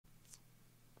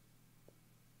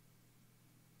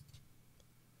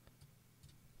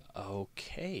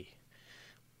Okay,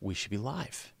 we should be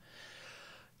live.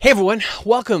 Hey everyone,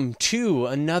 welcome to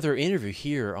another interview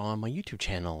here on my YouTube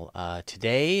channel.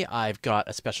 Today I've got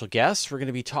a special guest. We're going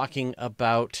to be talking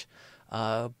about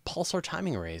pulsar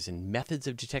timing arrays and methods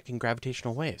of detecting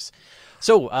gravitational waves.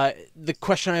 So the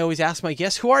question I always ask my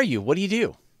guests, who are you? What do you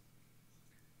do?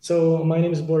 So my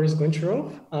name is Boris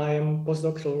Goncharov. I'm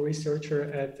postdoctoral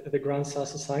researcher at the Gran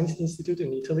Sasso Science Institute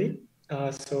in Italy.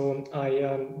 So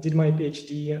I did my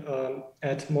PhD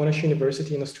at Monash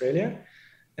University in Australia,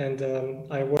 and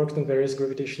I worked on various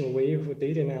gravitational wave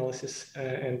data analysis,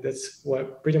 and that's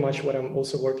pretty much what I'm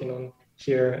also working on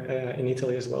here in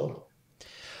Italy as well.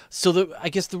 So I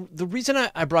guess the reason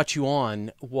I brought you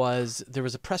on was there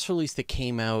was a press release that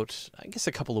came out, I guess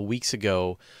a couple of weeks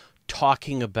ago,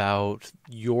 talking about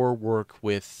your work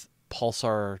with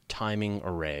pulsar timing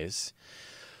arrays.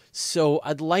 So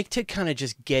I'd like to kind of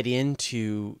just get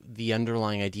into the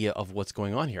underlying idea of what's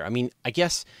going on here. I mean, I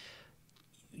guess,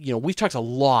 we've talked a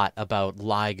lot about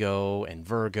LIGO and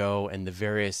Virgo and the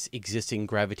various existing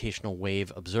gravitational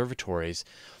wave observatories.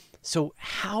 So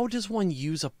how does one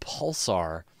use a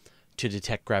pulsar to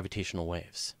detect gravitational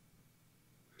waves?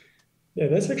 Yeah,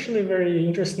 that's actually a very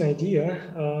interesting idea.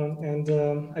 And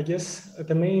I guess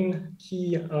the main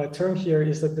key term here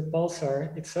is that the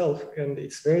pulsar itself, and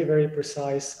it's very, very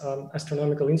precise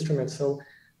astronomical instrument. So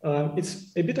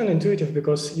it's a bit unintuitive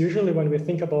because usually when we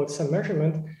think about some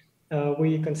measurement,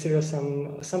 we consider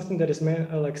something that is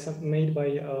made by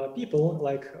people,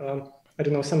 like, I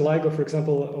don't know, some LIGO, for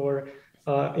example, or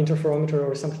interferometer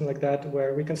or something like that,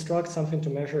 where we construct something to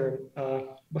measure.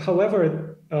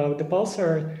 However, the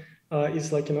pulsar is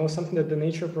something that the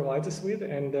nature provides us with,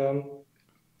 and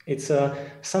it's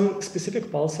some specific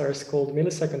pulsars called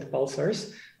millisecond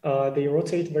pulsars. They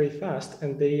rotate very fast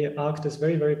and they act as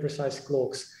very, very precise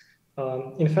clocks.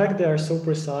 In fact, they are so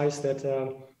precise that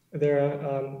their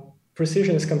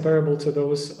precision is comparable to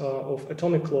those of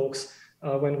atomic clocks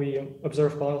when we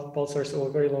observe pulsars over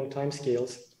very long time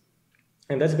scales.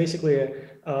 And that's basically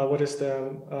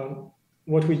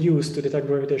what we use to detect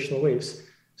gravitational waves.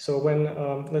 So when,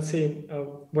 let's say,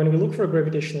 when we look for a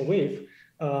gravitational wave,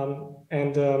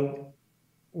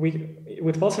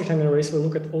 with pulsar timing arrays, we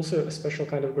look at also a special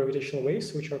kind of gravitational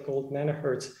waves, which are called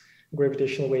nanohertz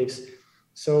gravitational waves.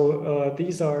 So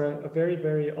these are a very,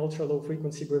 very ultra low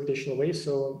frequency gravitational waves.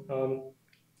 So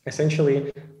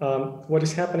essentially, what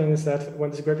is happening is that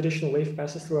when this gravitational wave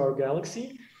passes through our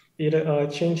galaxy,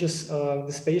 it changes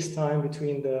the space-time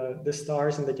between the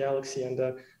stars and the galaxy,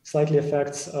 and slightly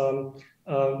affects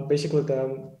basically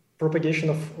the propagation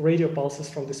of radio pulses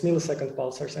from these millisecond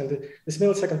pulsars. And these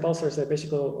millisecond pulsars are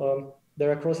basically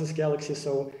they're across this galaxy.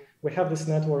 So we have this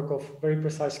network of very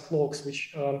precise clocks,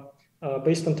 which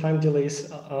based on time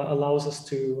delays allows us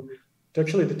to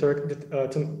actually detect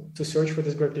to search for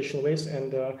these gravitational waves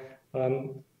and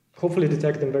hopefully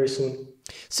detect them very soon.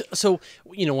 So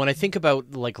when I think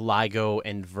about like LIGO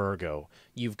and Virgo,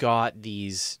 you've got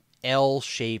these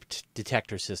L-shaped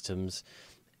detector systems,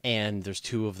 and there's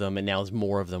two of them, and now there's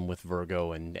more of them with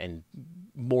Virgo and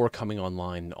more coming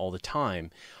online all the time.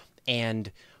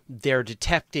 And they're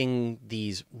detecting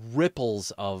these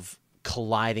ripples of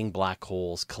colliding black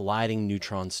holes, colliding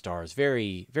neutron stars,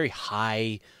 very, very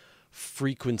high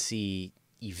frequency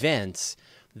events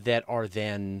that are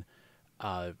then,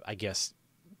 I guess,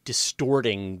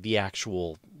 distorting the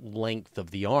actual length of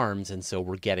the arms, and so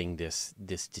we're getting this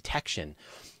detection.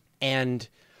 And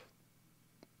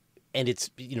it's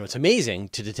amazing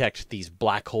to detect these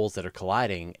black holes that are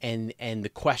colliding, and the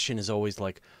question is always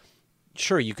like,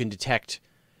 sure, you can detect,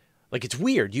 like, it's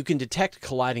weird, you can detect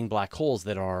colliding black holes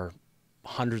that are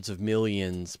hundreds of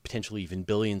millions, potentially even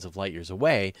billions of light years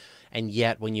away, and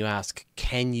yet when you ask,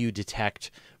 can you detect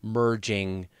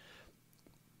merging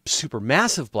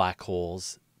supermassive black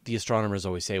holes, the astronomers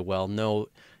always say, well, no,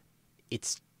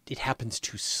 it happens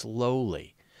too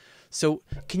slowly. So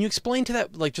can you explain to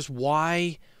that, like, just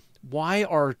why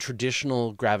are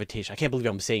traditional gravitation, I can't believe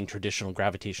I'm saying traditional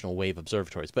gravitational wave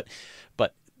observatories, but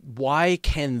why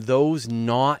can those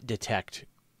not detect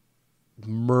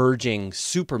merging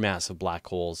supermassive black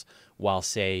holes while,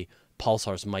 say,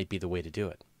 pulsars might be the way to do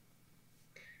it?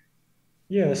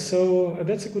 Yeah, so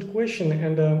that's a good question.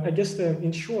 And I guess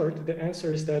in short, the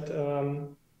answer is that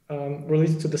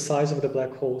related to the size of the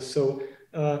black hole. So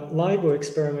LIGO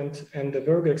experiment and the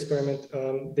Virgo experiment,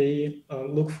 they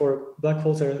look for black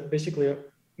holes that are basically a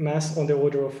mass on the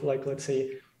order of, like, let's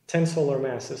say 10 solar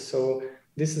masses. So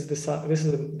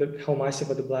how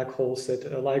massive are the black holes that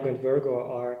LIGO and Virgo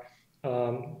are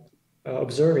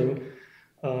observing.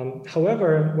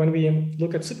 However, when we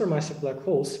look at supermassive black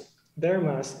holes, their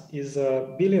mass is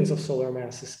billions of solar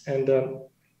masses. And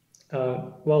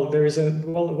well, there is a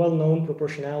well-known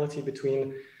proportionality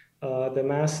between the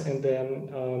mass and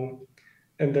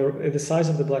the size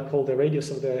of the black hole, the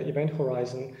radius of the event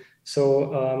horizon.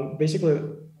 So basically,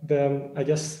 I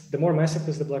guess the more massive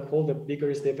is the black hole, the bigger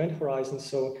is the event horizon.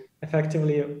 So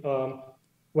effectively,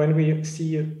 when we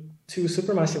see two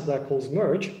supermassive black holes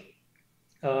merge,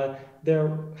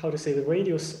 their, how to say, the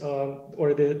radius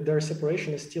or their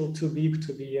separation is still too big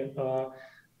to be in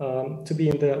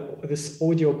this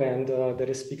audio band that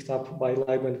is picked up by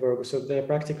LIGO and Virgo. So they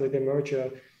practically they merge.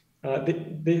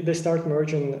 They start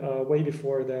merging way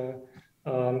before their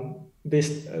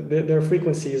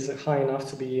frequency is high enough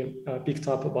to be picked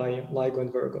up by LIGO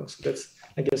and Virgo. So that's,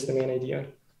 I guess, the main idea.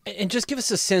 And just give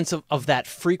us a sense of that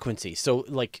frequency. So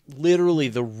like literally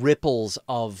the ripples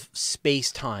of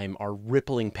space-time are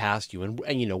rippling past you.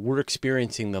 And you know, we're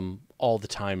experiencing them all the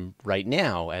time right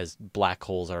now as black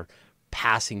holes are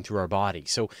passing through our body.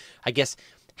 So I guess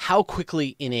how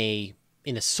quickly in a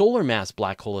solar mass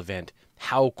black hole event,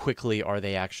 how quickly are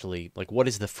they actually, like what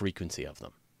is the frequency of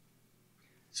them?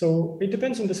 So it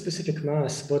depends on the specific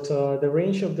mass, but the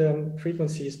range of the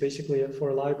frequencies basically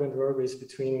for LIGO and Virgo is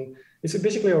it's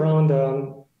basically around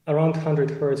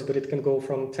 100 hertz, but it can go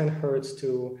from 10 hertz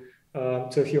to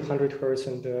a few hundred hertz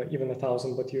and even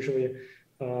 1,000. But usually,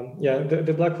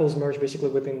 the black holes merge basically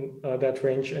within that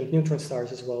range, and neutron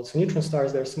stars as well. So neutron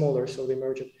stars, they're smaller, so they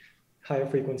merge at higher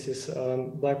frequencies.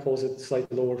 Black holes at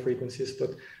slightly lower frequencies, but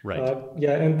right.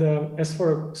 And as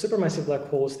for supermassive black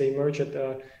holes, they merge at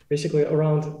basically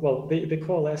around, well, they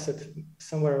coalesce at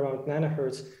somewhere around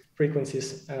nanohertz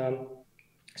frequencies.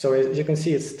 So as you can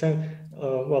see, it's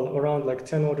around like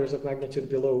 10 orders of magnitude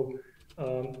below.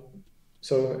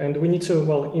 So, and we need to,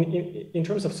 well, in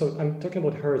terms of, so I'm talking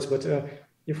about hertz, but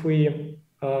if we,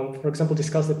 for example,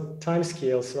 discuss the time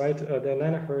scales, right, the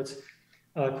nanohertz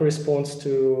corresponds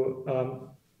to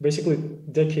basically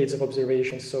decades of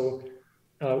observation. So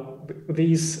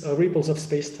these ripples of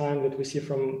space-time that we see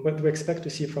from, what we expect to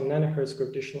see from nanohertz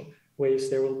gravitational waves,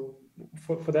 they will,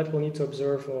 for that we'll need to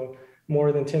observe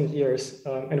more than 10 years,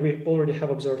 and we already have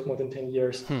observed more than 10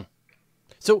 years.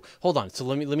 So hold on. So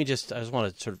let me just, I just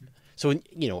want to sort of, so,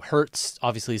 you know, hertz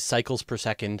obviously is cycles per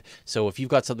second. So if you've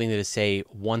got something that is, say,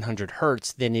 100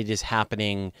 hertz, then it is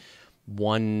happening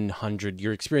 100,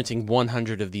 you're experiencing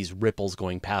 100 of these ripples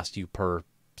going past you per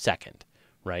second,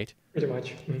 right? Pretty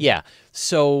much. Mm-hmm. Yeah.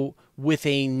 So with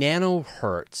a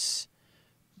nanohertz,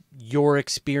 you're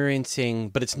experiencing,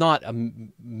 but it's not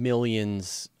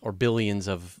millions or billions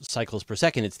of cycles per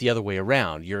second. It's the other way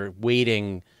around. You're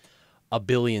waiting a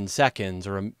billion seconds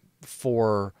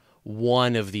for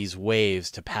one of these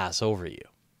waves to pass over you.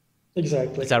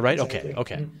 Exactly. Is that right? Exactly.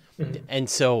 Okay. Mm-hmm. And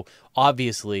so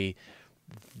obviously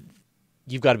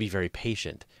you've got to be very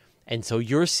patient. And so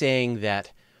you're saying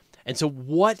that, and so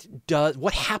what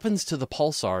happens to the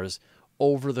pulsars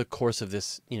over the course of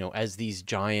this, you know, as these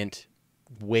giant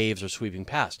waves are sweeping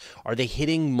past? Are they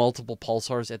hitting multiple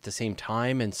pulsars at the same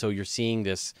time? And so you're seeing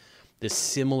this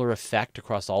similar effect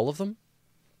across all of them?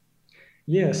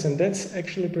 Yes, and that's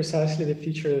actually precisely the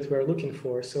feature that we're looking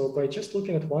for. So by just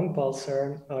looking at one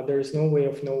pulsar, there is no way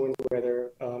of knowing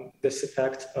whether this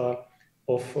effect of,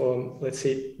 let's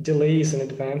say, delays and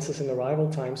advances in arrival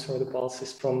times for the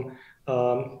pulses from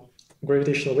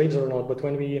gravitational waves or not. But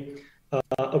when we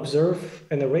observe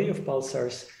an array of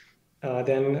pulsars,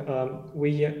 then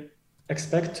we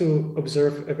expect to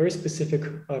observe a very specific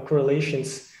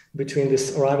correlations between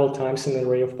these arrival times in an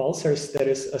array of pulsars that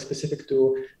is specific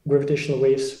to gravitational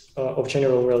waves of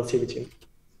general relativity.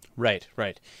 Right.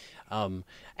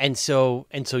 And so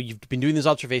you've been doing these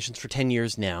observations for 10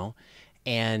 years now,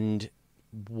 and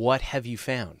what have you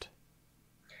found?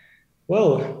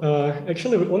 Well,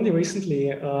 actually, only recently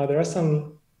there are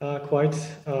some quite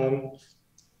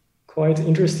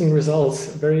interesting results.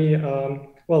 Very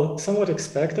well, somewhat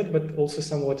expected, but also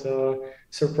somewhat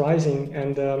surprising.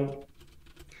 And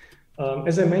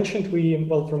as I mentioned,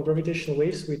 from gravitational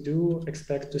waves, we do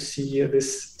expect to see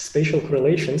these spatial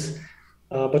correlations.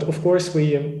 But of course,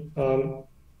 when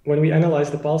we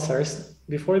analyze the pulsars,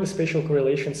 before the spatial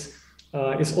correlations,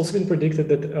 it's also been predicted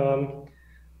that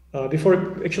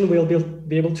before actually we'll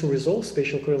be able to resolve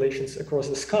spatial correlations across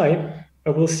the sky,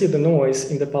 we'll see the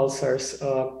noise in the pulsars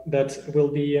that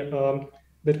will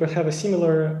have a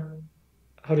similar,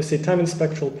 how to say, time and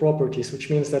spectral properties, which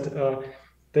means that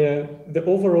the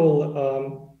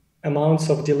overall amounts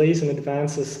of delays and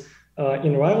advances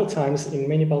in arrival times in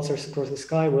many pulsars across the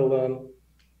sky will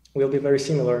be very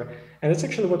similar. And that's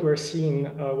actually what we're seeing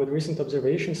with recent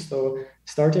observations. So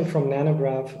starting from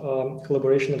nanograph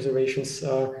collaboration observations,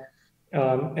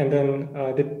 And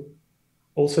then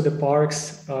also the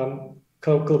Parks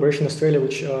Collaboration Australia,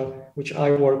 which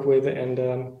I work with, and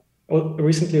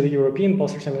recently the European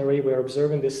Pulsar Time Array, we are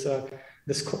observing this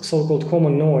so-called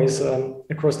common noise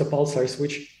across the pulsars,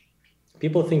 which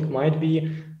people think might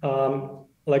be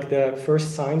like the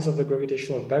first signs of the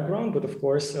gravitational background, but of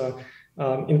course,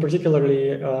 in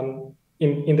particularly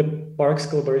in the Parks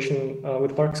collaboration,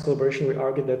 with Parks collaboration, we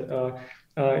argue that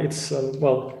it's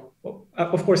well,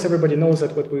 of course, everybody knows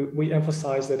that, but we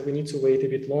emphasize that we need to wait a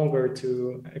bit longer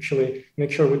to actually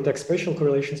make sure we detect spatial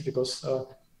correlations, because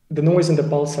the noise in the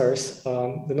pulsars,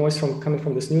 the noise coming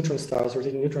from these neutron stars,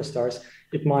 rotating neutron stars,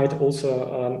 it might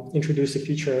also introduce a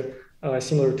feature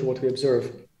similar to what we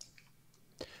observe.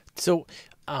 So,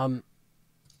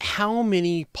 how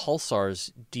many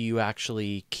pulsars do you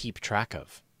actually keep track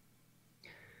of?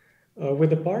 With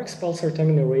the Parks Pulsar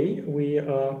Timing Array, we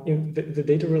in the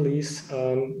data release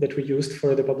that we used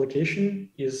for the publication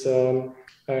is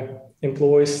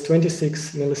employs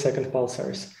 26 millisecond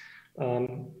pulsars.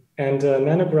 And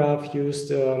Nanograph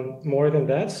used more than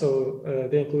that, so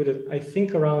they included, I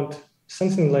think, around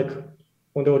something like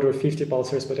on the order of 50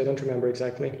 pulsars, but I don't remember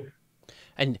exactly.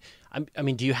 And I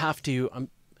mean, do you have to?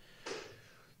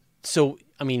 So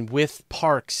I mean, with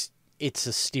Parks, it's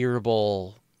a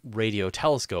steerable radio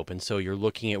telescope, and so you're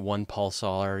looking at one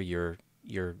pulsar,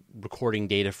 you're recording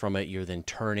data from it, you're then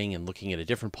turning and looking at a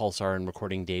different pulsar and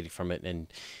recording data from it, and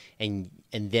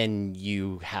then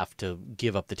you have to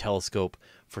give up the telescope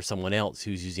for someone else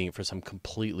who's using it for some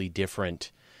completely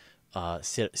different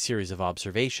series of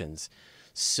observations.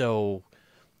 So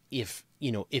if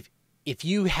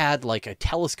you had like a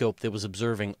telescope that was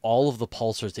observing all of the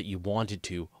pulsars that you wanted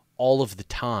to all of the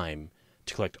time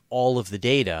to collect all of the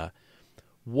data,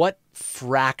 what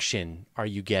fraction are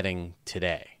you getting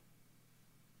today?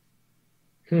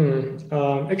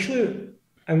 Actually,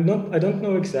 I don't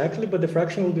know exactly, but the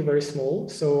fraction will be very small.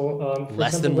 So, for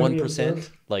Less example, than when we 1%?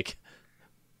 observe, Like,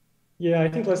 yeah, I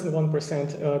think less than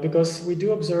 1%, because we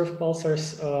do observe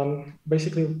pulsars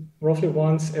basically roughly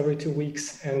once every 2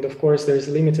 weeks. And of course, there's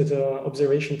limited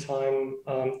observation time.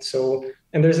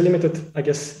 And there's a limited, I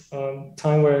guess,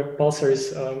 time where pulsar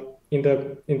is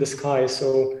in the sky.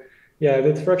 So yeah,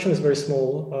 the fraction is very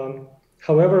small.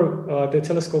 However, the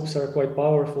telescopes are quite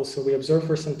powerful. So we observe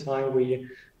for some time, we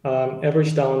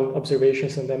average down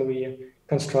observations, and then we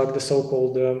construct the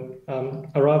so-called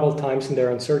arrival times and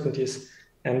their uncertainties.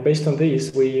 And based on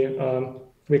these,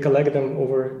 we collect them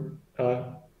over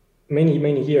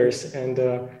many years, and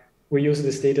we use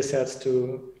these data sets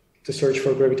to search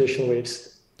for gravitational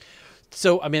waves.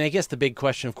 so I mean, I guess the big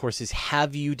question, of course, is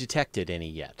have you detected any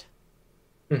yet?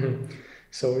 Mhm.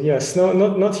 So yes, no,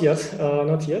 not yet,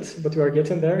 not yet, but we are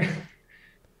getting there.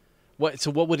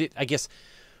 What would it? I guess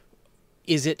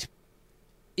is it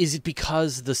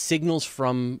because the signals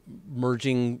from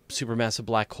merging supermassive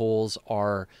black holes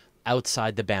are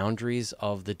outside the boundaries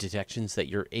of the detections that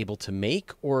you're able to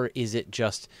make, or is it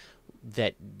just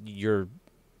that your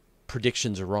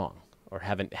predictions are wrong or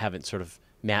haven't sort of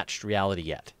matched reality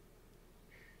yet?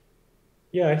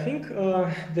 Yeah, I think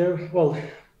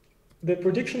the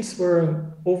predictions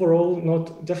were overall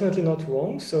definitely not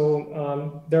wrong.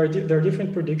 So there are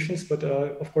different predictions, but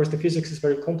of course the physics is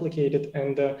very complicated.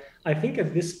 And I think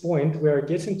at this point we are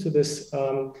getting to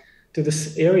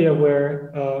this area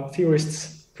where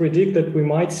theorists predict that we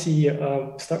might see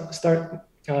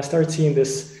start seeing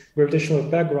this gravitational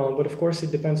background. But of course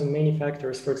it depends on many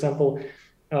factors. For example,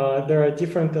 there are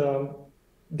different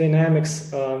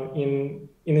dynamics in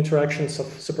interactions of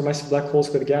supermassive black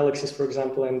holes with galaxies, for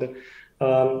example, and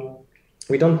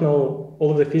we don't know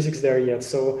all of the physics there yet.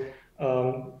 So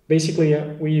basically,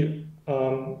 we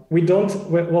don't.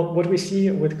 Well, what we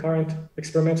see with current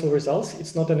experimental results,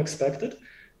 it's not unexpected,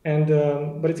 and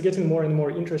but it's getting more and more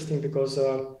interesting because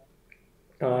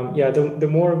the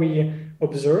more we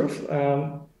observe,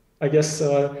 I guess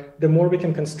the more we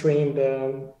can constrain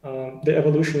the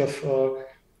evolution of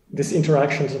these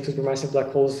interactions of supermassive black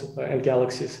holes and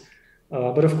galaxies.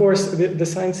 But of course, the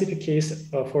scientific case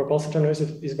for pulsar time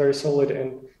is very solid,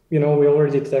 and we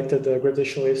already detected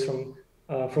gravitational waves from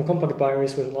compact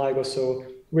binaries with LIGO. So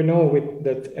we know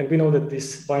that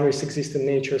these binaries exist in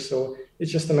nature. So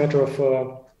it's just a matter of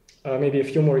maybe a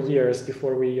few more years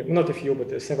before not a few,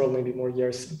 but several maybe more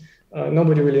years.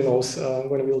 Nobody really knows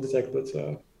when we'll detect, but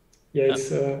yeah, it's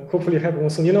hopefully happen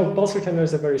soon. Pulsar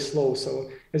timers are very slow, so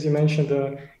as you mentioned,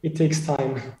 it takes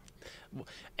time.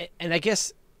 And I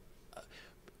guess,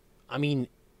 I mean,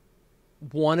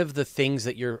 one of the things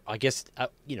that I guess,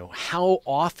 how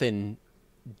often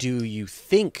do you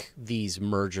think these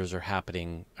mergers are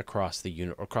happening across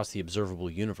the observable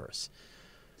universe?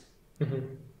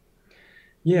 Mhm.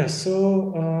 Yeah,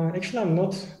 so actually, I'm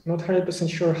not 100%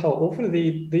 sure how often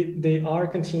they are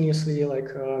continuously like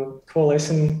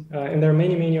coalescing, and there are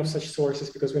many of such sources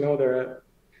because we know there are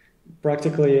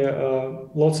practically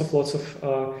lots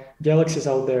of galaxies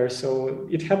out there. So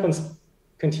it happens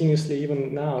continuously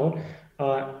even now.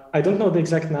 I don't know the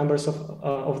exact numbers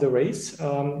of the rays,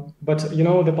 but you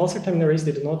know the pulsar time arrays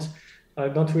they do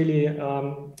not really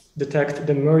detect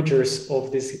the mergers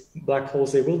of these black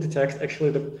holes. They will detect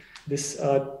actually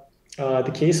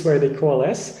the case where they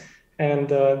coalesce, and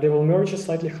they will merge at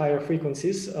slightly higher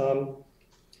frequencies.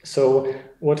 So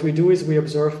what we do is we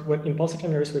observe what in pulsar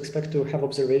time arrays we expect to have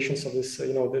observations of this,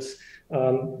 this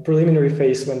preliminary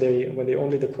phase when they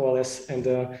only coalesce and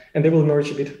they will merge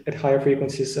a bit at higher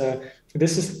frequencies.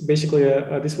 This is basically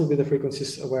this will be the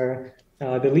frequencies where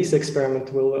the LISA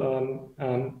experiment will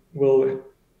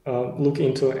look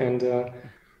into, and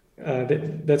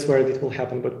that's where it will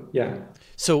happen. But yeah.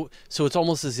 So it's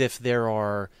almost as if there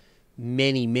are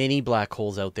many black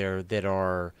holes out there that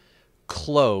are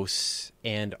close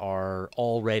and are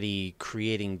already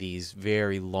creating these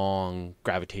very long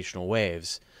gravitational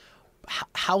waves.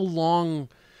 How long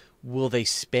will they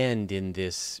spend in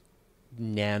this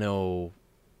nano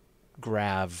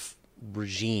grav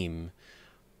regime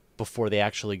before they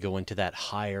actually go into that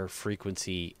higher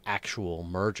frequency actual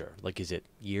merger? Like, is it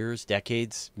years,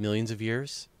 decades, millions of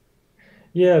years?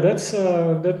 Yeah,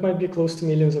 that might be close to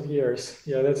millions of years.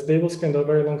 Yeah, that's they will spend a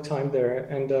very long time there,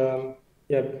 and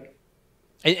yeah.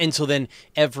 And so then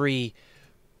every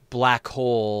black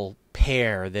hole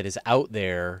pair that is out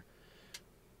there,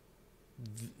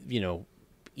 you know,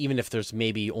 even if there's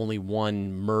maybe only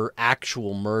one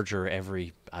actual merger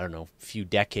every, I don't know, few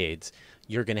decades,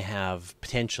 you're going to have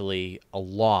potentially a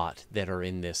lot that are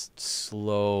in this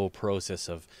slow process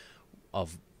of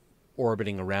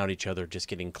orbiting around each other, just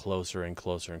getting closer and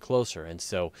closer and closer. And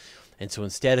so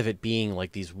instead of it being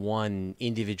like these one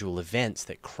individual events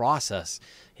that cross us,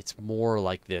 it's more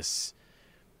like this,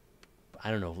 I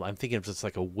don't know, I'm thinking of just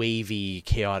like a wavy,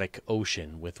 chaotic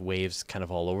ocean with waves kind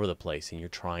of all over the place, and you're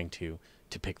trying to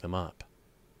pick them up.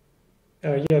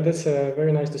 Yeah, that's a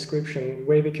very nice description.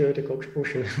 Wavy chaotic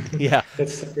ocean. Yeah.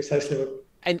 That's precisely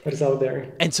And what is out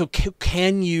there. and so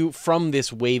can you, from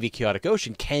this wavy, chaotic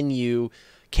ocean, can you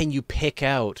pick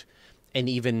out and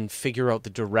even figure out the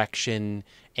direction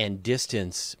and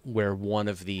distance where one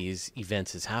of these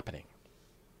events is happening?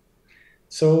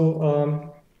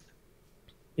 So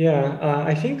yeah,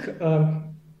 I think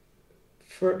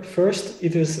first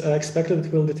it is expected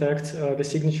it will detect the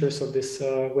signatures of this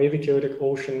wavy chaotic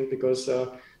ocean because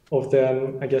of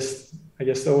the I guess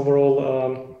the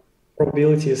overall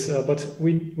probabilities. But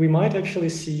we might actually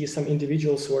see some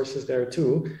individual sources there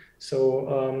too.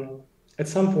 So at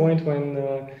some point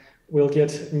when we'll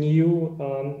get new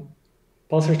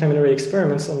pulsar time array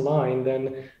experiments online,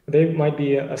 then they might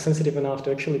be sensitive enough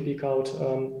to actually pick out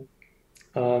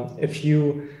a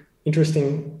few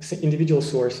interesting individual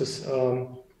sources.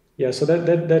 Yeah, so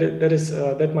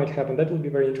that might happen. That would be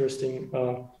very interesting.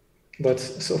 But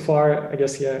so far, I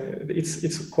guess yeah,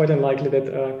 it's quite unlikely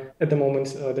that at the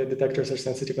moment the detectors are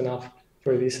sensitive enough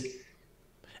for this.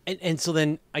 And so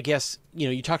then I guess,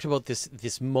 you talked about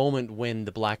this moment when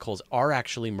the black holes are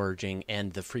actually merging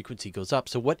and the frequency goes up.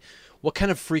 So what kind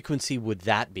of frequency would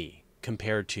that be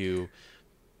compared to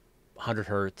 100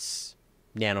 hertz,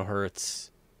 nanohertz?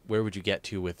 Where would you get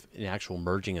to with an actual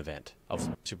merging event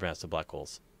of supermassive black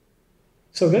holes?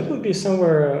 So that would be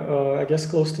somewhere, I guess,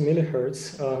 close to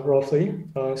millihertz, roughly.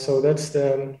 So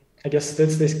I guess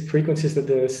that's the frequencies that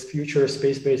the future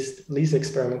space-based LISA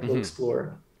experiment will Hmm.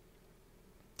 explore.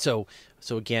 So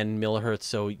again, millihertz.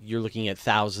 So you're looking at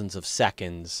thousands of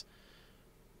seconds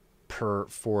per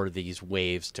for these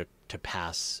waves to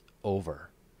pass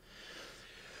over.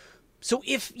 So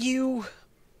if you,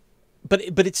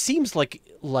 but it seems like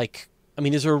I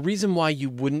mean, is there a reason why you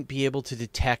wouldn't be able to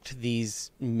detect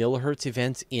these millihertz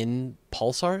events in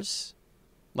pulsars?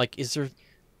 Like, is there?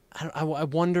 I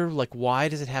wonder, like, why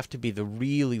does it have to be the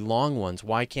really long ones?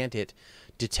 Why can't it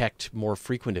detect more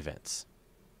frequent events?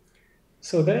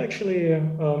 So that actually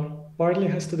partly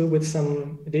has to do with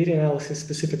some data analysis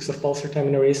specifics of pulsar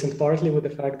time arrays, and partly with the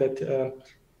fact that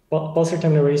pulsar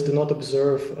time arrays do not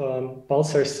observe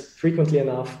pulsars frequently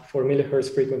enough for millihertz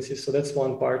frequencies. So that's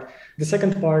one part. The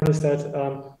second part is that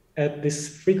at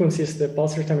these frequencies, the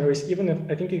pulsar time arrays,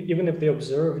 even if they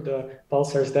observe the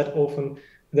pulsars that often,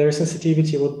 their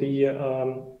sensitivity would be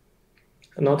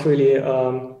not really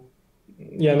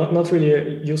not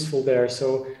really useful there.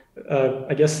 So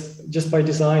I guess just by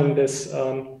design, this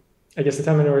I guess the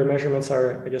time array measurements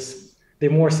are I guess they're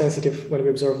more sensitive when we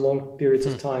observe long periods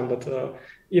of time. But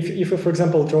if we, for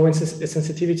example, draw in a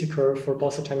sensitivity curve for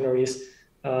pulsar timing arrays,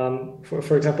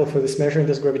 for example, for this measuring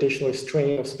this gravitational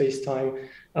strain of space-time,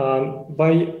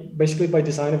 by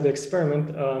design of the experiment,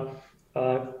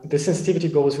 the sensitivity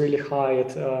goes really high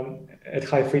at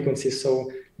high frequencies,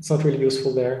 so it's not really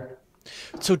useful there.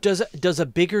 So does a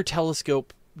bigger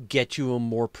telescope get you a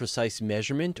more precise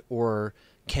measurement, or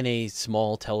can a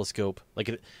small telescope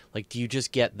like do you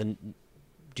just get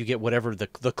whatever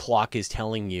the clock is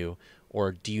telling you,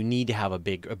 or do you need to have a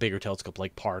bigger telescope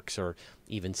like Parkes or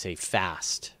even say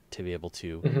FAST to be able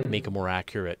to make a more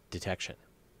accurate detection?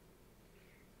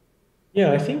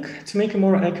 Yeah, I think to make a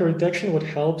more accurate detection, what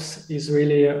helps is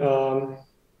really,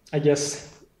 I guess,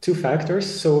 two factors.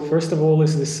 So first of all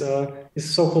is this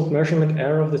so-called measurement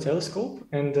error of the telescope,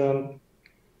 and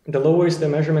the lower is the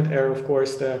measurement error, of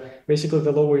course, basically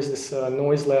the lower is this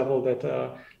noise level that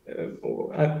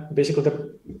basically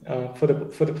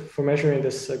for measuring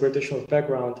this gravitational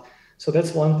background. So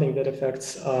that's one thing that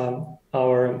affects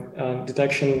our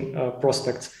detection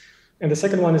prospects. And the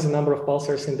second one is the number of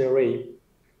pulsars in the array.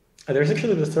 There's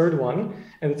actually the third one,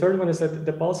 and the third one is that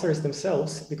the pulsars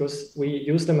themselves, because we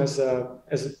use them as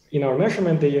in our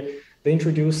measurement, they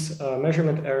introduce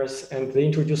measurement errors and they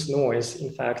introduce noise,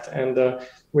 in fact. And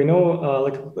we know,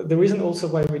 like the reason also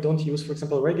why we don't use, for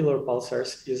example, regular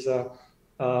pulsars is,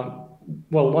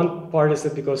 well, one part is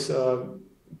that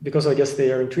because I guess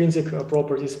they are intrinsic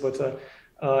properties, but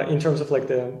in terms of like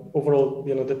the overall,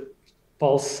 the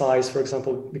pulse size, for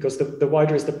example, because the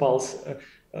wider is the pulse,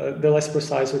 the less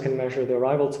precise we can measure the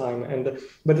arrival time.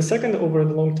 But the second, over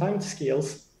the long time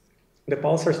scales, the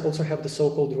pulsars also have the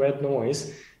so-called red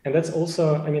noise. And that's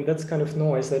also, I mean, that's kind of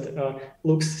noise that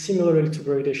looks similarly to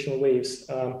gravitational waves.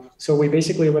 So we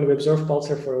basically, when we observe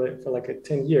pulsar for like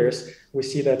 10 years, we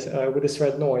see that with this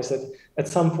red noise, that at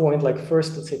some point, like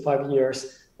first, let's say 5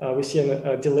 years, we see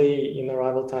a delay in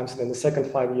arrival times, and then the second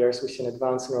 5 years, we see an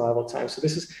advance in arrival time. So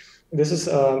this is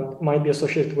might be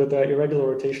associated with the irregular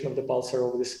rotation of the pulsar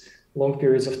over this long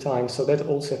periods of time. So that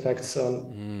also affects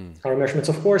our measurements.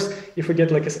 Of course, if we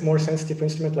get like a more sensitive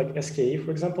instrument like SKA,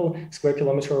 for example, square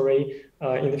kilometer array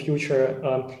in the future,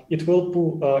 it will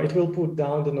put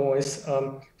down the noise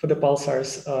for the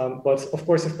pulsars. But of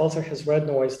course, if pulsar has red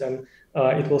noise, then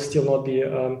it will still not be,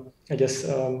 I guess,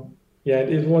 yeah,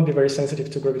 it won't be very sensitive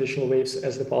to gravitational waves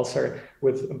as the pulsar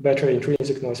with better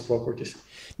intrinsic noise properties.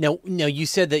 Now you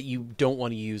said that you don't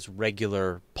want to use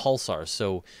regular pulsars.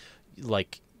 So,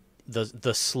 like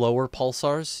the slower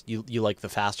pulsars, you like the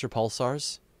faster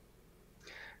pulsars?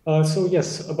 So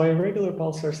yes, by regular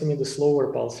pulsars, I mean the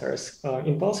slower pulsars.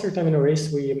 In pulsar timing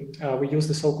arrays, we use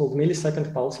the so-called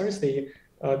millisecond pulsars.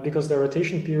 Because the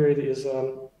rotation period is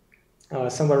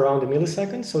somewhere around a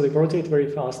millisecond, so they rotate very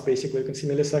fast. Basically, you can see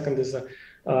millisecond is,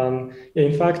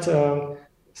 in fact,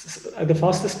 the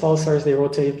fastest pulsars, they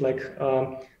rotate like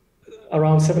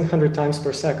around 700 times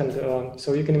per second.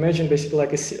 So you can imagine basically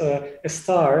like a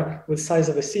star with size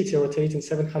of a city rotating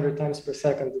 700 times per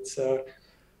second. It's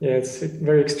it's a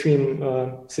very extreme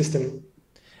system.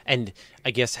 And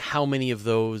I guess how many of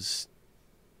those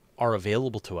are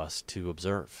available to us to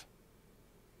observe?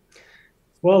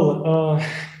 Well,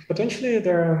 potentially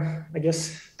there are, I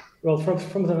guess, well,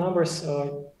 from the numbers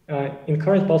in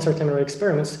current pulsar timing array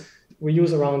experiments, we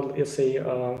use around, let's say,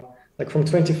 like from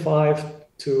 25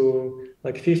 to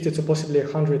like 50 to possibly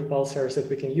 100 pulsars that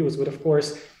we can use. But of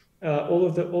course, all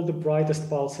the brightest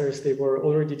pulsars, they were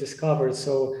already discovered.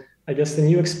 So I guess the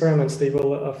new experiments, they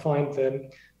will find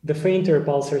the fainter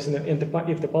pulsars, and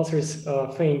if the pulsar is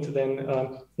faint,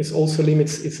 then it also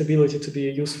limits its ability to be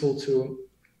useful to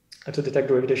detect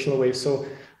gravitational waves. So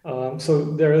so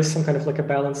there is some kind of like a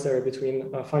balance there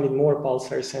between finding more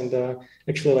pulsars and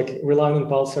actually like relying on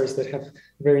pulsars that have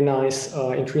very nice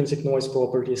intrinsic noise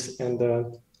properties and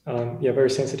yeah, very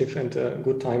sensitive and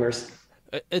good timers.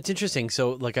 It's interesting.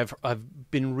 So, like,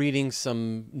 I've been reading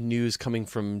some news coming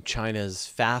from China's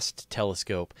FAST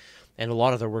telescope, and a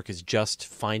lot of their work is just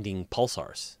finding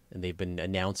pulsars, and they've been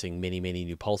announcing many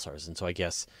new pulsars. And so, I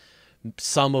guess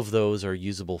some of those are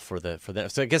usable for them.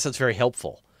 So, I guess that's very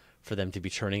helpful for them to be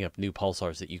churning up new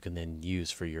pulsars that you can then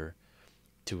use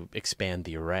to expand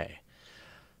the array.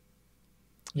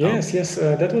 Yes,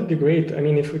 that would be great. I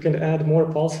mean, if we can add more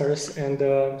pulsars,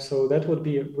 and so that would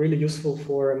be really useful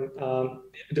for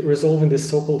resolving the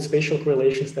so-called spatial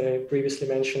correlations that I previously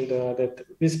mentioned. That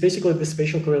this basically the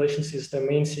spatial correlations is the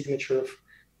main signature of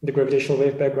the gravitational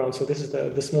wave background. So this is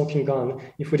the smoking gun.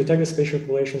 If we detect the spatial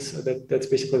correlations, that's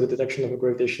basically the detection of the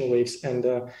gravitational waves. And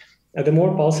the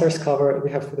more pulsars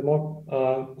we have, the more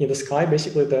in the sky,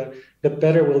 basically the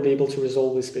better we'll be able to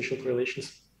resolve these spatial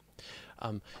correlations.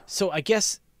 So I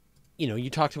guess, you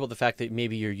talked about the fact that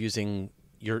maybe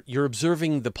you're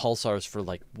observing the pulsars for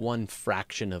like one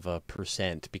fraction of a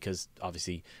percent because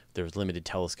obviously there's limited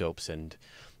telescopes and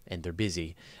they're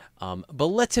busy. But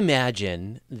let's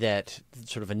imagine that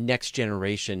sort of a next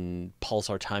generation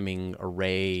pulsar timing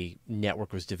array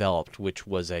network was developed, which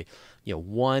was a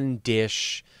one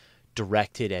dish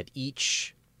directed at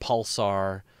each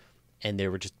pulsar, and they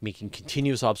were just making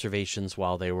continuous observations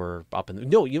while they were up in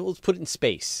let's put it in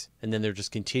space, and then they're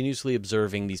just continuously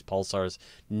observing these pulsars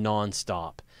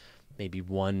nonstop, maybe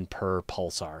one per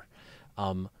pulsar.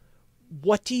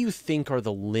 What do you think are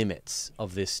the limits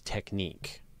of this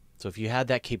technique? So if you had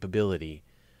that capability,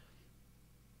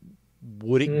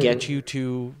 would it get you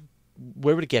to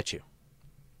where would it get you?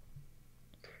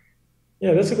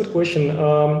 Yeah, that's a good question.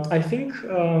 I think,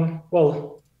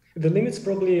 well, the limits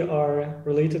probably are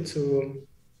related to,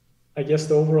 I guess,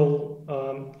 the overall,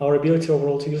 our ability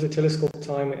overall to use the telescope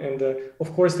time and,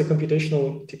 of course, the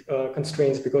computational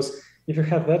constraints, because if you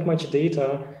have that much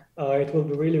data, it will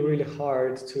be really, really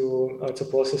hard to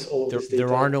process all of this data.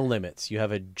 There are no limits. You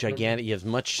have a gigantic, you have as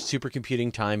much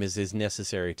supercomputing time as is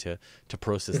necessary to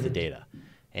process the data.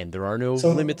 And there are no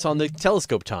limits on the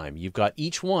telescope time. You've got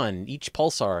each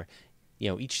pulsar,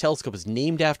 each telescope is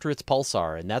named after its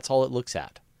pulsar, and that's all it looks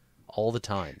at all the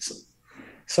time.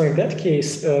 So in that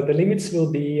case, the limits will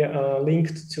be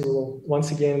linked to,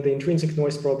 once again, the intrinsic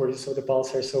noise properties of the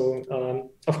pulsar. So,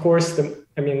 of course,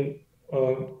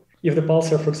 if the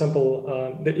pulsar, for example,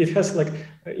 it has like,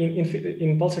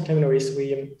 in pulsar timing arrays,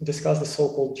 we discuss the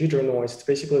so-called jitter noise. It's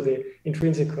basically the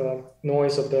intrinsic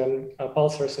noise of the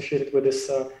pulsar associated with this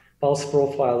pulse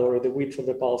profile or the width of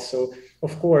the pulse. So,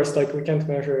 of course, like we can't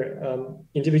measure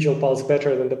individual pulse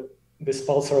better than this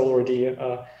pulsar already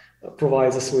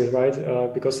provides us with,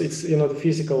 right? Because it's, the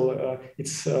physical,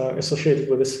 it's associated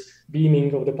with this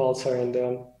beaming of the pulsar,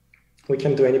 and we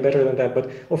can't do any better than that. But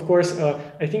of course,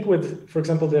 I think with, for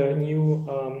example, the new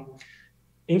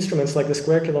instruments like the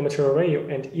Square Kilometre Array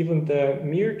and even the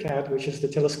Meerkat, which is the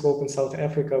telescope in South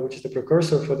Africa, which is the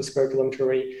precursor for the Square Kilometre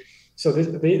Array. So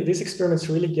these experiments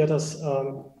really get us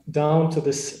down to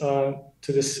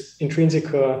this intrinsic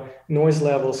noise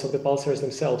levels of the pulsars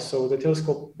themselves. So the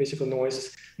telescope basically noise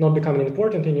is not becoming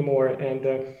important anymore.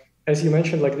 And as you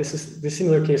mentioned, like this is the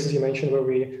similar cases you mentioned where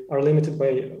we are limited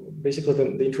by basically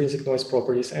the intrinsic noise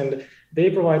properties, and they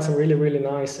provide some really, really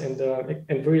nice and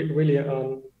really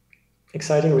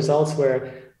exciting results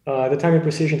where the timing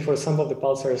precision for some of the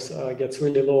pulsars gets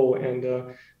really low, and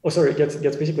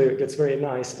gets very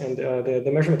nice, and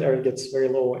the measurement area gets very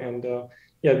low, and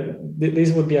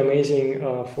these would be amazing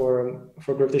for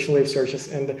gravitational wave searches.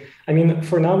 And I mean,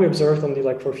 for now we observed only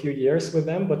like for a few years with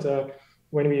them, but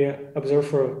when we observe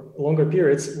for longer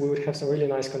periods, we would have some really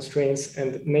nice constraints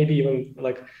and maybe even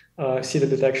like see the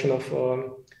detection of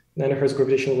nanohertz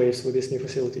gravitational waves with these new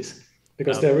facilities,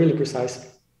 because they're really precise.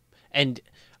 And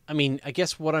I mean, I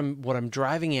guess what I'm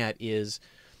driving at is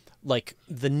like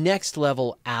the next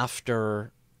level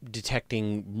after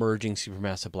detecting merging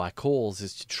supermassive black holes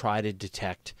is to try to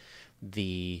detect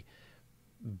the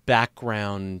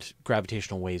background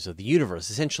gravitational waves of the universe,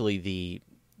 essentially the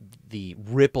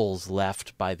ripples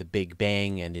left by the Big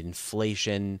Bang and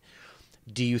inflation.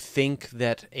 Do you think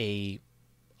that a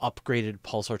upgraded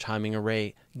pulsar timing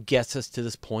array gets us to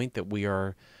this point that we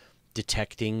are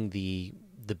detecting the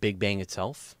Big Bang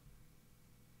itself?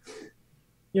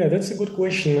 Yeah, that's a good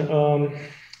question.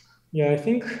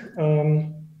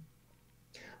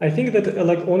 I think that,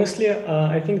 like, honestly,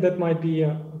 I think that might be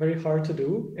very hard to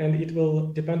do, and it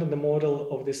will depend on the model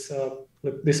of this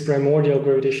primordial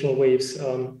gravitational waves.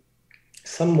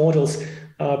 Some models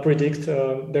predict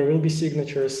there will be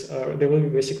signatures, there will be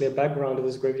basically a background of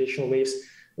these gravitational waves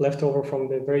left over from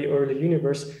the very early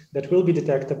universe that will be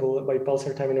detectable by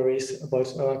pulsar timing arrays.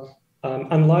 But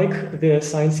unlike the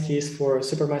science case for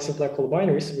supermassive black hole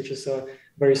binaries, which is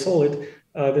very solid,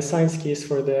 the science case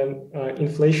for the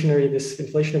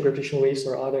inflationary gravitational waves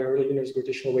or other early universe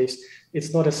gravitational waves,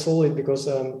 it's not as solid because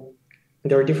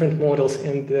there are different models,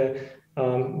 and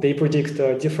they predict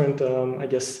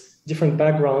different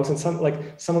backgrounds, and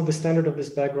some of the standard of these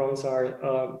backgrounds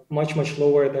are much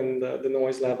lower than the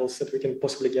noise levels that we can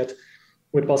possibly get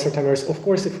with pulsar timers. Of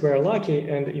course, if we're lucky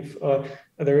and if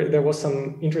there was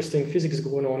some interesting physics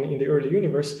going on in the early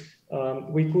universe,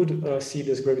 we could see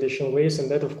these gravitational waves, and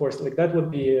that, of course, like that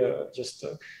would be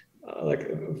like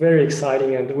very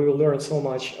exciting, and we will learn so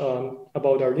much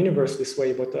about our universe this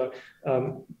way. But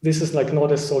this is like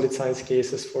not as solid science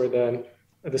cases for the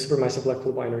supermassive black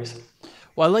hole binaries.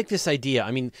 Well, I like this idea.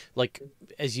 I mean, like,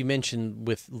 as you mentioned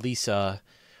with Lisa,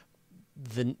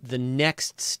 the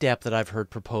next step that I've heard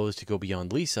proposed to go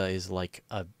beyond LISA is like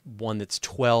a one that's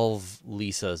 12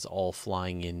 LISAs all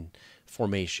flying in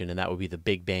formation, and that would be the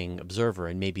Big Bang observer,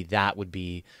 and maybe that would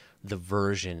be the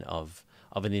version of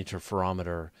an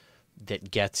interferometer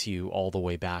that gets you all the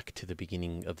way back to the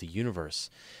beginning of the universe.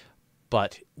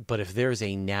 But if there's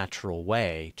a natural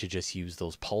way to just use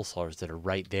those pulsars that are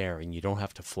right there, and you don't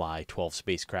have to fly 12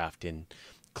 spacecraft in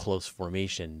close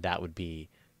formation, that would be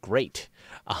great.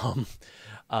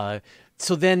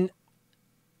 So then,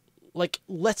 like,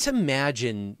 let's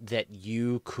imagine that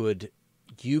you could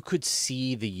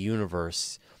see the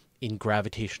universe in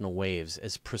gravitational waves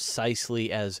as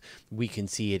precisely as we can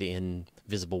see it in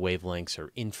visible wavelengths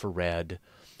or infrared,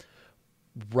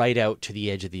 right out to the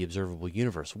edge of the observable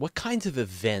universe. What kinds of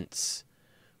events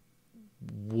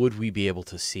would we be able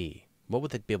to see? What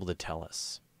would that be able to tell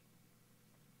us?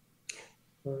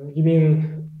 You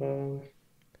mean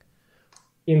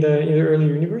in the early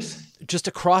universe? Just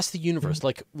across the universe,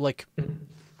 like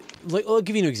I'll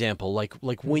give you an example.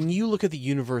 Like when you look at the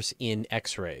universe in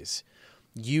X-rays,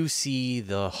 you see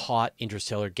the hot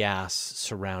interstellar gas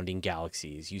surrounding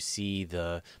galaxies. You see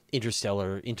the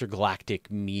intergalactic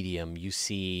medium. You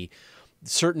see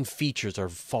certain features are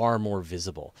far more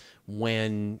visible.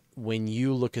 When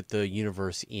you look at the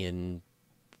universe in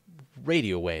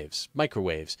radio waves,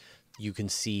 microwaves, you can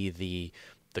see the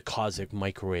cosmic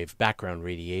microwave background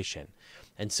radiation.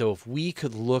 And so if we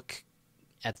could look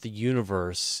at the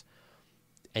universe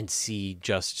and see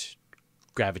just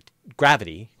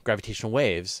gravitational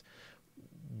waves,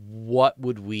 what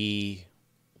would we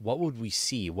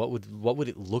see? What would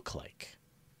it look like?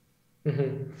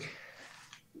 Mm-hmm.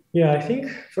 Yeah, I think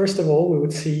first of all we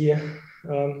would see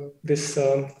this.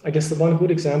 I guess the one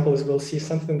good example is we'll see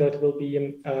something that will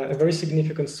be a very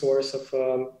significant source of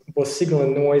both signal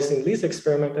and noise in LISA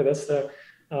experiment, and that's the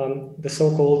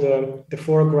so-called the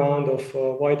foreground of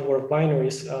white dwarf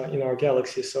binaries in our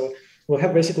galaxy. So we'll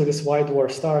have basically this white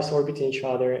dwarf stars orbiting each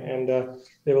other, and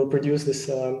they will produce this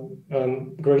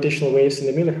gravitational waves in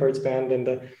the millihertz band, and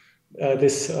I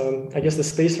guess the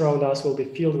space around us will be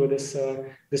filled with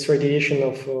this radiation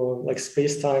of like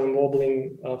space-time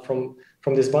wobbling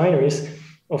from these binaries.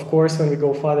 Of course, when we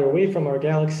go farther away from our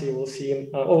galaxy, we'll see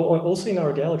also in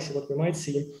our galaxy what we might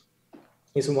see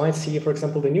is we might see, for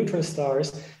example, the neutron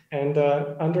stars, and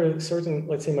under certain,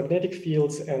 let's say, magnetic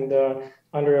fields and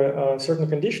under certain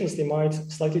conditions, they might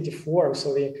slightly deform.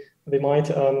 So they might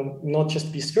not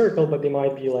just be spherical, but they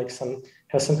might be like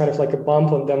have some kind of like a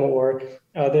bump on them, or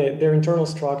their internal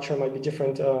structure might be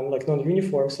different, like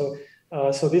non-uniform. So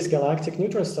these galactic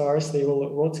neutron stars, they will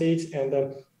rotate,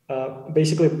 and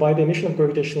basically by the emission of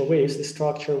gravitational waves, the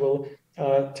structure will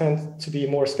tend to be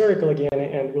more spherical again,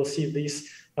 and we'll see these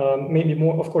maybe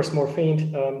more, of course, more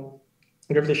faint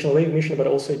gravitational wave emission, but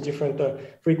also at different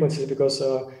frequencies, because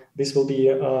this will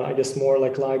be, I guess, more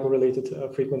like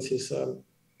LIGO-related frequencies.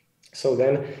 So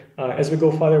then, as we go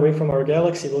farther away from our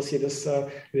galaxy, we'll see this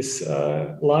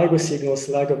LIGO signals,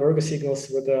 LIGO-Virgo signals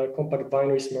with compact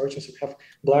binaries merging. So we have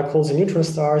black holes and neutron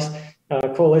stars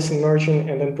coalescing, merging,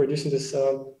 and then producing this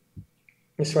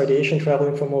radiation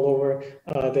traveling from all over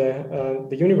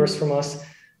the universe from us.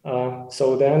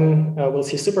 So then we'll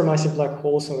see supermassive black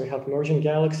holes, and we have merging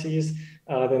galaxies.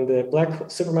 Then the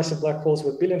supermassive black holes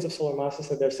with billions of solar masses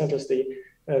at their centers, they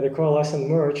coalesce and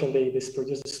merge, and they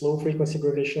produce slow frequency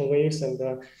gravitational waves. And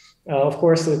of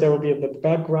course, there will be the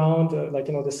background,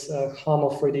 this hum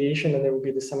of radiation, and there will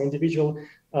be some individual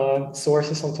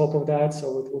sources on top of that.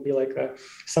 So it will be like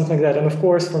something like that. And of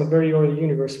course, from the very early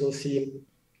universe, we'll see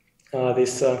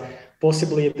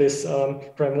possibly this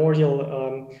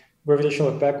primordial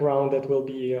gravitational background that will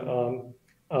be,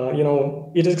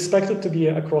 it is expected to be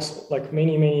across like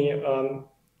many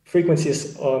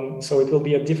frequencies. So it will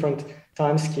be at different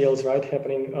time scales, right?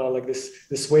 Happening like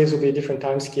this waves will be at different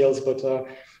time scales, but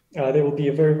they will be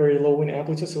very, very low in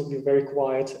amplitude. So it will be very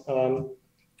quiet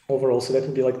overall. So that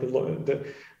would be like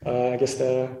I guess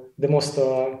the most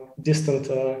distant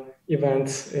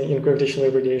events in gravitational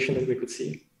wave radiation that we could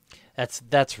see.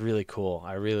 That's really cool.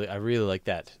 I really like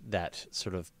that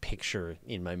sort of picture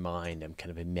in my mind. I'm kind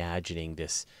of imagining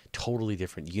this totally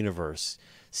different universe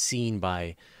seen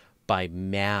by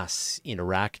mass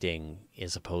interacting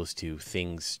as opposed to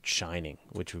things shining,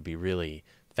 which would be really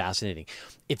fascinating.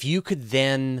 If you could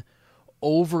then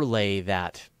overlay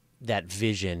that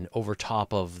vision over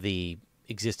top of the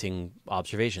existing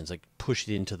observations, like push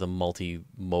it into the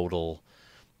multimodal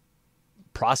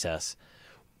process,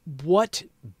 what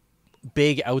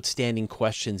big outstanding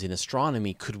questions in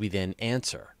astronomy could we then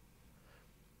answer?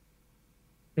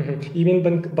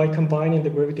 Even by combining the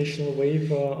gravitational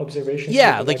wave observations with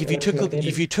Yeah, the like like if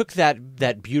electromagnetic. you took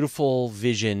that beautiful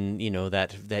vision,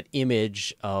 that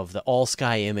image of the all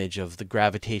sky image of the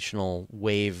gravitational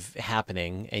wave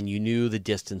happening, and you knew the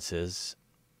distances,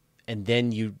 and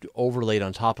then you overlaid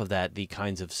on top of that the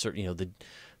kinds of certain,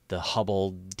 the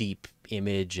Hubble deep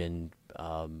image and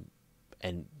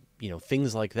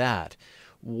things like that.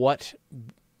 What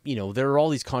there are all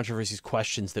these controversies,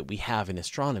 questions that we have in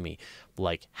astronomy,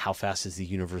 like how fast is the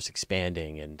universe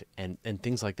expanding, and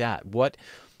things like that. What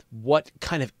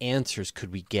kind of answers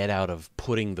could we get out of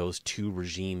putting those two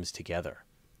regimes together?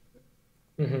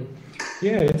 Mhm.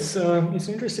 Yeah, it's an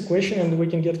interesting question, and we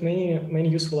can get many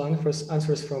useful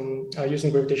answers from using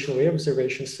gravitational wave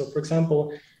observations. So, for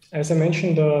example, as I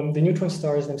mentioned, the neutron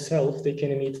stars themselves they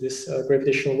can emit these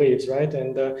gravitational waves, right?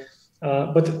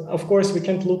 But of course, we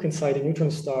can't look inside a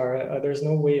neutron star. There's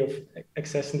no way of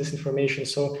accessing this information.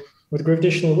 So, with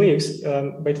gravitational waves,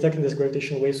 by detecting these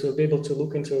gravitational waves, we'll be able to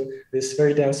look into these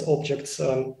very dense objects.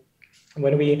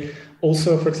 When we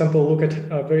also, for example, look at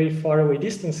very far away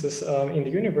distances in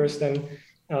the universe, then,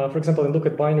 for example, and look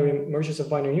at binary mergers of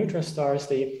binary neutron stars,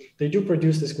 they do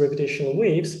produce these gravitational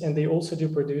waves, and they also do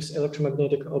produce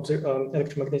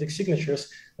electromagnetic signatures.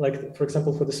 Like, for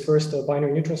example, for this first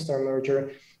binary neutron star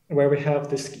merger, where we have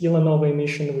this kilonova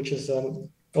emission, which is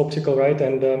optical, right?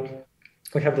 And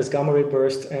we have this gamma ray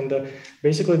burst, and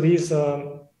basically these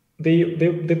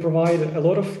they provide a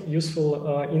lot of useful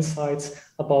insights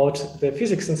about the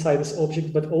physics inside this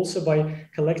object, but also by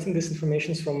collecting this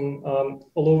information from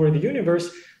all over the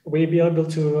universe, we'll be able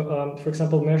to, for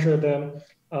example, measure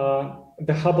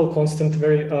the Hubble constant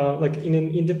very like in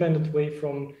an independent way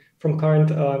from current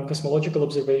cosmological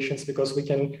observations, because we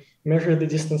can measure the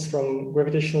distance from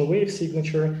gravitational wave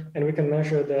signature, and we can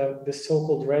measure the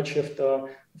so-called redshift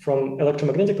from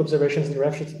electromagnetic observations. And the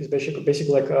redshift is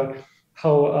basically like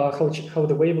how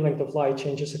the wavelength of light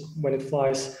changes when it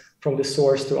flies from the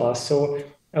source to us. So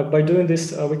by doing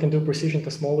this, we can do precision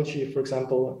cosmology, for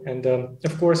example. And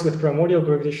of course, with primordial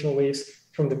gravitational waves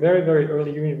from the very, very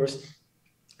early universe,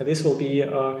 this will be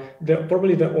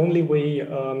probably the only way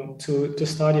to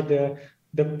study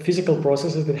the physical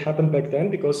processes that happened back then,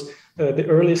 because the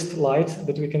earliest light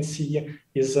that we can see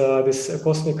is this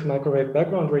cosmic microwave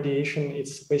background radiation.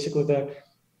 It's basically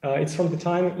it's from the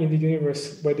time in the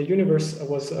universe where the universe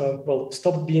was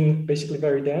stopped being basically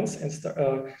very dense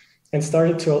and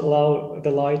started to allow the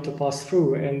light to pass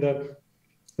through. And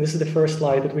this is the first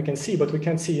light that we can see, but we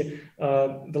can't see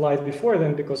the light before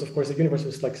then, because of course the universe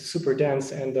was like super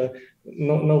dense, and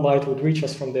no light would reach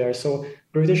us from there. So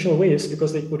gravitational waves,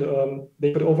 because they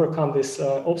could overcome this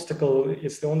obstacle,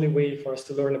 it's the only way for us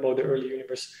to learn about the early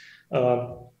universe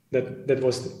that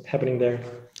was happening there.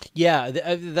 Yeah,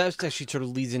 that actually sort of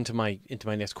leads into my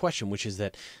next question, which is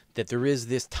that there is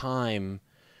this time,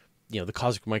 the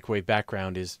cosmic microwave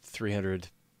background is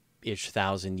 300-ish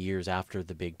thousand years after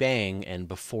the Big Bang, and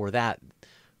before that,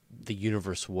 the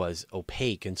universe was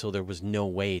opaque, and so there was no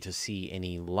way to see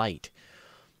any light.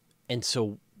 And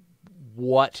so,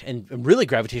 and really,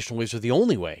 gravitational waves are the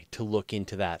only way to look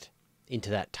into that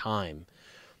time.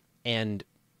 And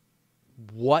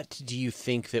what do you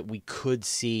think that we could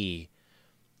see,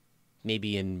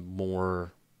 maybe in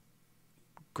more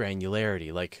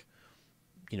granularity? Like,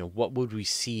 what would we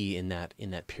see in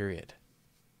that period?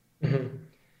 Mhm.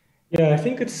 Yeah, I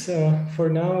think it's for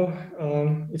now,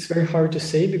 it's very hard to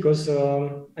say, because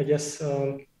I guess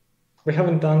we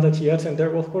haven't done that yet. And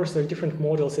there, of course, there are different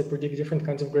models that predict different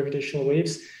kinds of gravitational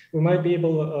waves. We might be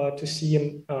able to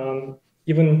see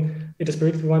even it is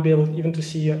predicted we might be able even to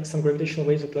see some gravitational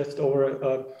waves that left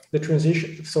over the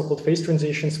transition, so-called phase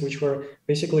transitions, which were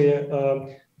basically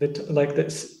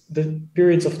the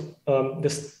periods of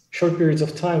this short periods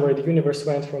of time where the universe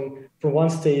went from one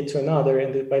state to another.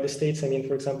 And by the states, I mean,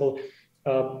 for example,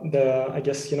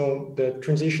 the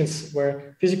transitions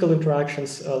where physical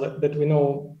interactions that we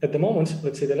know at the moment,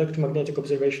 let's say the electromagnetic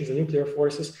observations, the nuclear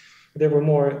forces, they were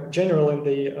more general, and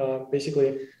they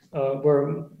basically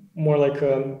were more like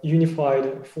a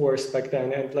unified force back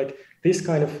then. And like these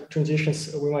kind of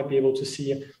transitions we might be able to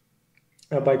see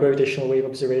by gravitational wave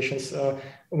observations.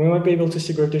 We might be able to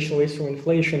see gravitational waves from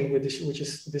inflation, which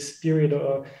is this period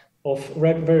of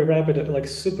very rapid, like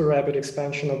super rapid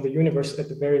expansion of the universe at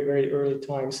the very, very early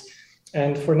times.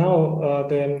 And for now,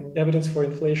 the evidence for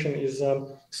inflation is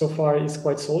so far is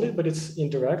quite solid, but it's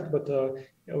indirect. But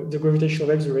the gravitational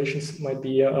wave observations might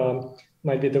be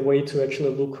the way to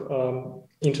actually look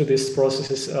into these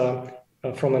processes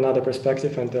from another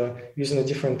perspective, and using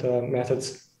different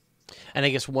methods. And I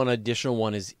guess one additional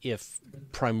one is if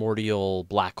primordial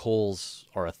black holes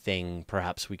are a thing,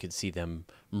 perhaps we could see them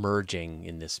merging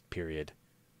in this period.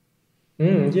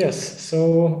 Yes.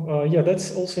 So yeah,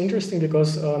 that's also interesting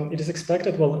because it is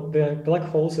expected. Well, the black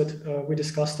holes that we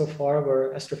discussed so far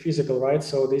were astrophysical, right?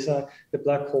 So these are the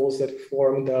black holes that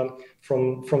formed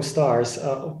from stars.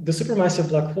 The supermassive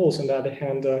black holes, on the other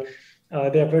hand,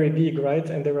 they are very big, right?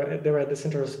 And they're at the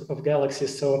centers of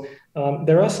galaxies. So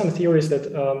there are some theories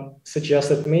that suggest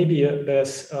that maybe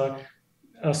there's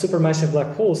supermassive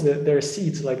black holes, their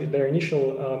seeds, like their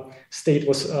initial state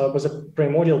was a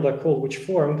primordial black hole which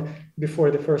formed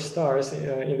before the first stars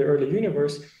in the early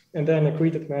universe, and then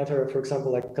accreted matter, for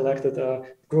example, like collected,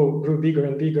 grew bigger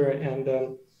and bigger,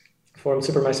 and formed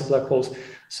supermassive black holes.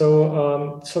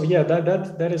 So yeah,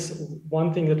 that is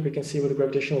one thing that we can see with the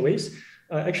gravitational waves.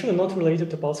 Actually, not related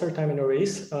to pulsar time and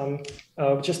arrays.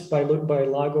 Just by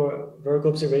LIGO Virgo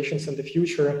observations in the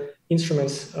future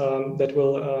instruments that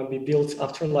will be built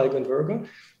after LIGO and Virgo,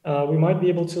 we might be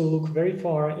able to look very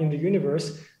far in the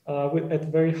universe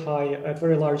at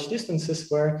very large distances,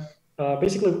 where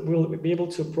basically we'll be able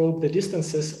to probe the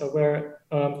distances where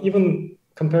even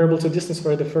comparable to distance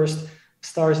where the first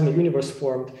stars in the universe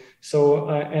formed. So,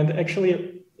 and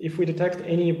actually, if we detect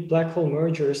any black hole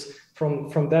mergers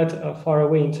from that far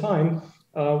away in time,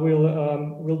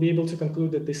 we'll be able to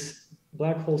conclude that these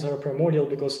black holes are primordial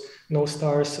because no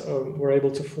stars were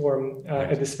able to form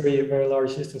at this very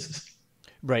large distances.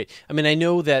 Right. I mean, I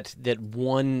know that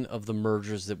one of the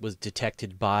mergers that was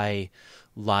detected by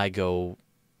LIGO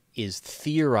is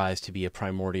theorized to be a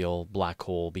primordial black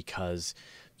hole because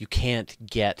you can't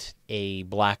get a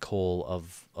black hole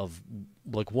of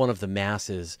like one of the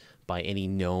masses by any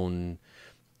known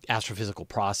astrophysical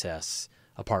process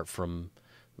apart from,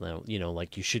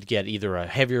 like you should get either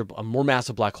a more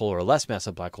massive black hole or a less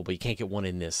massive black hole, but you can't get one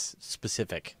in this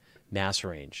specific mass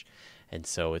range. And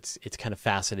so it's kind of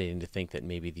fascinating to think that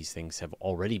maybe these things have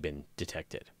already been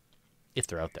detected, if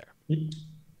they're out there.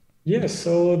 Yes,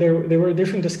 so there were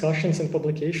different discussions and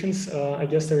publications. I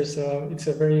guess it's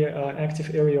a very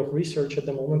active area of research at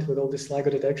the moment with all these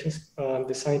LIGO detections.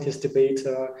 The scientists debate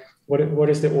what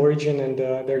is the origin, and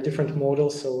there are different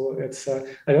models. So it's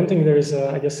I don't think there's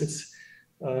I guess it's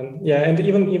yeah, and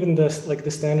even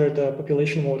the standard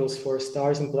population models for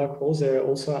stars and black holes, they're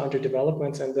also under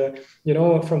development. And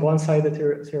from one side,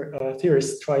 the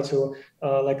theorists try to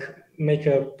make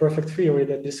a perfect theory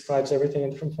that describes everything,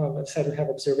 and from the side we have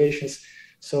observations.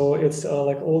 So it's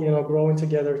all growing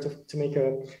together to make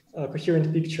a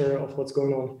coherent picture of what's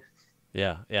going on.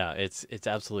 Yeah, it's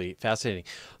absolutely fascinating.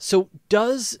 So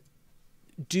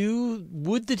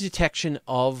would the detection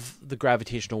of the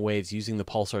gravitational waves using the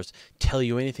pulsars tell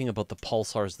you anything about the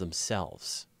pulsars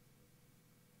themselves?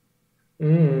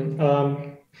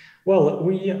 Well,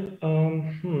 we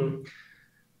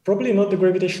probably not the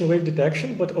gravitational wave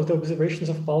detection, but of the observations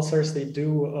of pulsars, they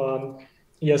do.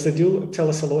 Yes, they do tell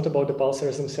us a lot about the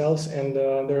pulsars themselves, and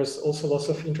there's also lots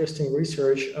of interesting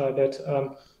research that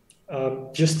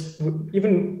just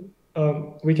even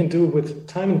we can do with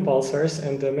timing pulsars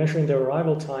and measuring their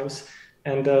arrival times,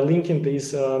 and linking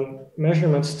these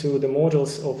measurements to the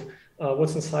models of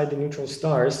what's inside the neutron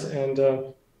stars. And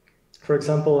for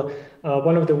example,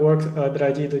 one of the work that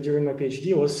I did during my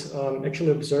PhD was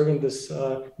actually observing this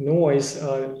noise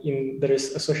that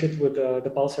is associated with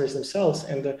the pulsars themselves,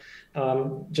 and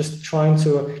just trying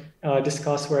to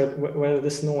discuss whether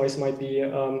this noise might be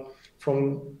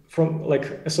from like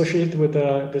associated with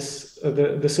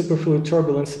the superfluid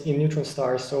turbulence in neutron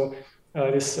stars. So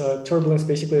this turbulence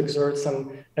basically exerts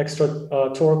some extra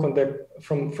torque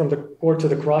from the core to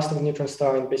the crust of the neutron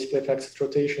star and basically affects its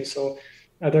rotation. So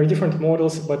there are different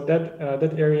models, but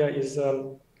that area is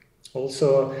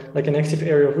also like an active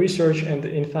area of research. And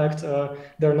in fact,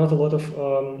 there are not a lot of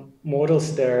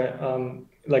models there.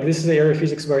 Like this is the area of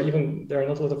physics where even there are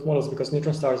not a lot of models because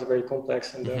neutron stars are very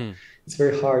complex, and it's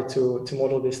very hard to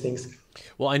model these things.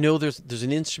 Well, I know there's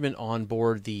an instrument on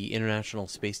board the International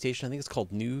Space Station. I think it's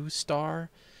called New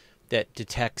Star that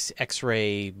detects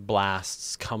X-ray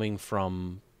blasts coming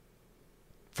from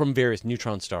various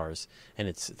neutron stars, and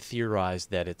it's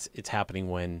theorized that it's happening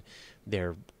when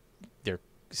they're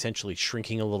essentially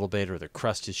shrinking a little bit, or their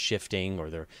crust is shifting,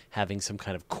 or they're having some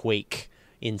kind of quake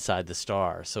inside the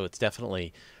star. So it's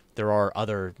definitely, there are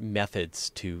other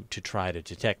methods to try to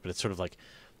detect, but it's sort of like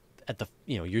at the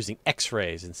using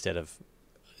X-rays instead of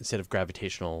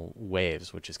gravitational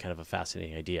waves, which is kind of a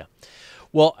fascinating idea.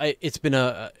 Well, it's been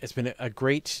a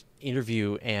great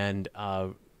interview and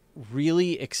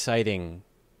really exciting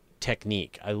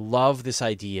technique. I love this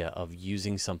idea of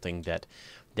using something that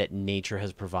nature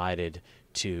has provided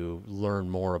to learn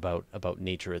more about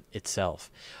nature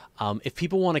itself. If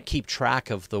people want to keep track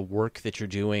of the work that you're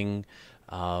doing,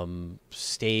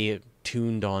 stay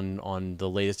tuned on the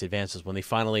latest advances when they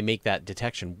finally make that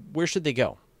detection, where should they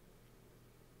go?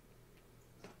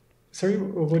 Sorry,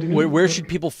 what do you mean? Where should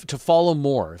people to follow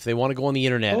more if they want to go on the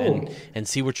internet Oh, and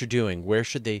see what you're doing? Where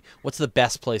should they? What's the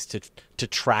best place to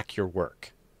track your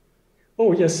work?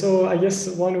 oh yes. So I guess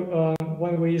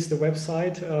one way is the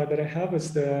website that I have.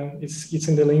 It's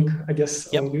in the link, I guess,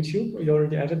 Yep. on YouTube. You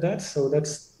already added that. So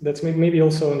that's maybe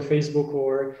also on Facebook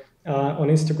or on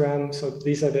Instagram. So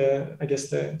these are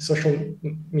the social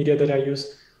media that I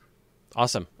use.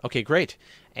 Awesome. Okay, great.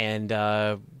 And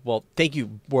well, thank you,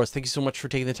 Boris. Thank you so much for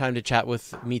taking the time to chat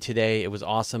with me today. It was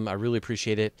awesome. I really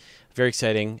appreciate it. Very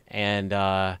exciting, and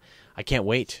I can't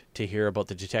wait to hear about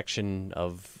the detection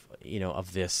of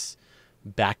of this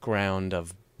background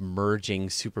of merging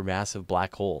supermassive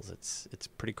black holes. It's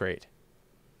pretty great.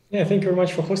 Yeah, thank you very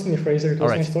much for hosting me, Fraser. It All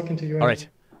was right. nice talking to you. All right.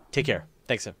 Take care.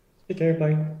 Thanks. Take care.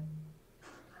 Bye.